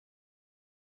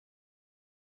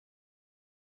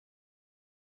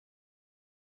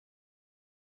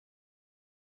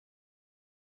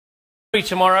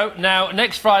Tomorrow. Now,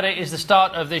 next Friday is the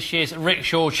start of this year's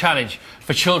Rickshaw Challenge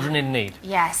for children in need.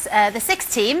 Yes, the six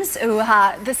teens who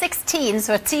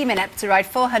are teaming up to ride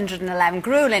 411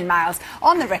 gruelling miles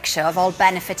on the rickshaw have all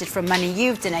benefited from money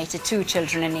you've donated to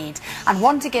children in need and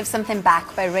want to give something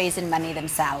back by raising money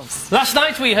themselves. Last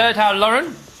night we heard how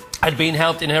Lauren had been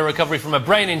helped in her recovery from a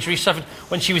brain injury suffered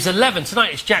when she was 11.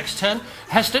 Tonight it's Jack's turn.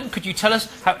 Heston, could you tell us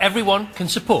how everyone can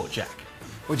support Jack?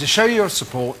 Well, to show your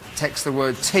support, text the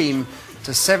word TEAM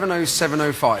to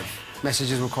 70705.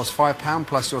 Messages will cost £5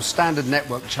 plus your standard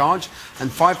network charge, and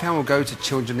 £5 will go to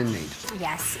children in need.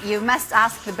 Yes, you must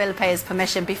ask the bill payer's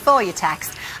permission before you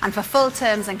text, and for full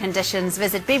terms and conditions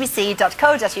visit bbc.co.uk/The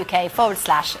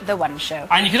One Show.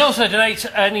 And you can also donate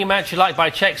any amount you like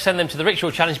by cheque. Send them to the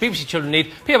Rickshaw Challenge, BBC Children in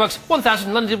Need, PO Box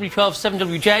 1000, London W12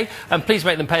 7WJ, and please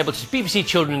make them payable to BBC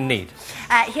Children in Need.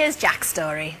 Here's Jack's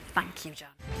story. Thank you, John.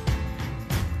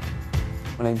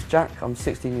 My name's Jack, I'm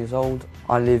 16 years old.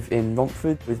 I live in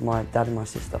Romford with my dad and my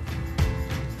sister.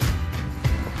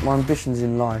 My ambitions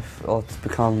in life are to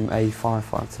become a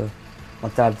firefighter. My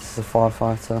dad's a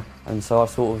firefighter, and so I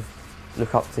sort of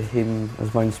look up to him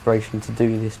as my inspiration to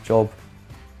do this job.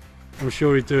 I'm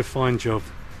sure he'd do a fine job.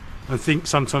 I think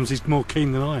sometimes he's more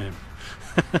keen than I am.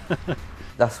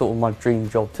 That's sort of my dream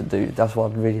job to do. That's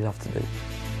what I'd really love to do.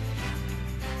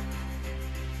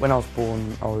 When I was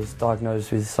born, I was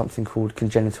diagnosed with something called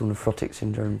congenital nephrotic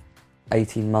syndrome.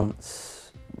 18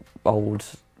 months old,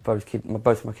 both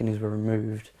of my kidneys were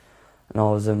removed, and I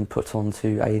was put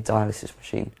onto a dialysis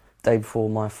machine. The day before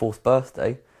my 4th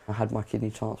birthday, I had my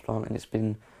kidney transplant, and it's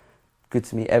been good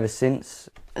to me ever since.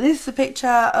 This is a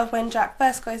picture of when Jack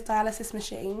first got his dialysis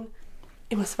machine.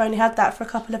 He must have only had that for a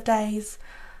couple of days,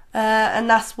 and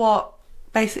that's what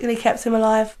basically kept him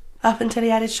alive up until he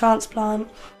had his transplant.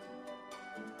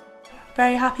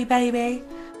 Very happy baby.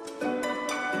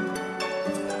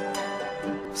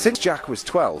 Since Jack was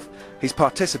 12, he's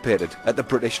participated at the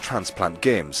British Transplant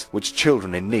Games, which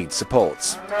Children in Need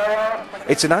supports.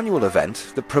 It's an annual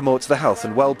event that promotes the health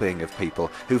and well-being of people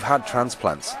who've had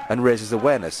transplants and raises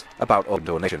awareness about organ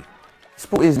donation.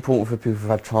 Sport is important for people who've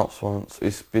had transplants.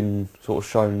 It's been sort of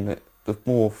shown that the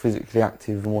more physically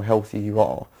active, the more healthy you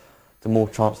are, the more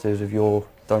chance there is of your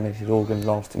donated organ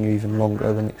lasting even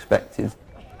longer than expected.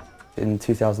 In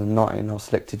 2009, I was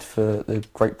selected for the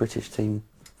Great British team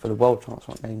for the World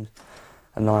Transplant Games,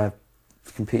 and I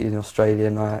competed in Australia,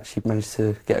 and I actually managed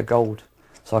to get a gold.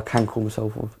 So I can call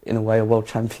myself, in a way, a world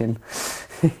champion.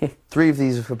 3 of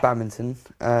these are for badminton,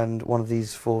 and 1 of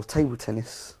these for table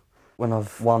tennis. When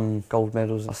I've won gold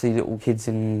medals, I see little kids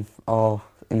in our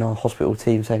hospital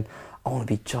team saying, "I want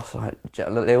to be just like Jack."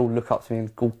 They all look up to me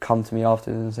and all come to me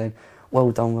afterwards and saying,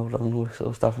 well done," all this sort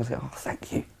of stuff. And I say, "Oh,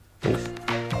 thank you."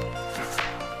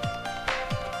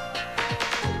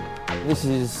 This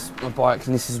is my bike,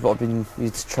 and this is what I've been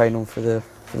used to train on for the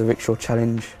Rickshaw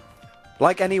Challenge.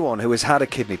 Like anyone who has had a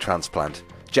kidney transplant,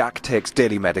 Jack takes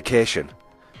daily medication,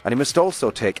 and he must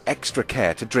also take extra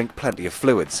care to drink plenty of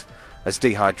fluids, as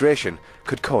dehydration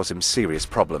could cause him serious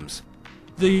problems.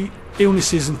 The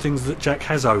illnesses and things that Jack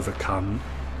has overcome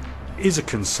is a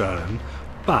concern,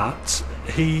 but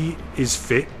he is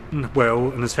fit and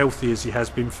well and as healthy as he has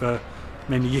been for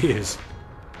many years.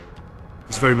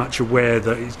 He's very much aware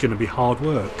that it's going to be hard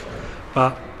work,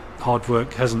 but hard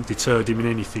work hasn't deterred him in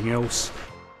anything else.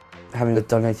 Having a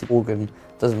donated organ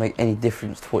doesn't make any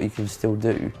difference to what you can still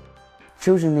do.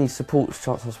 Children need support,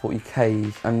 Transplant Support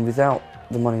UK, and without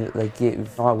the money that they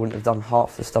give, I wouldn't have done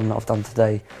half the stuff that I've done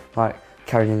today, like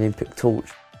carrying an Olympic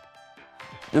torch.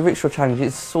 The Rickshaw Challenge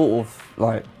is sort of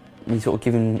like me sort of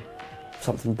giving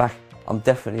something back. I'm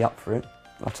definitely up for it.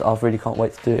 I really can't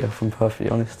wait to do it, if I'm perfectly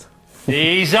honest.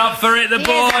 He's up for it, the boy! He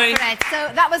is up for it.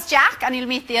 So that was Jack, and he'll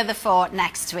meet the other 4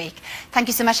 next week. Thank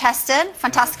you so much, Heston.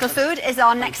 Fantastical Food is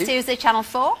on next Tuesday, Channel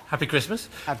 4. Happy Christmas.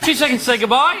 2 seconds to say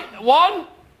goodbye. 1...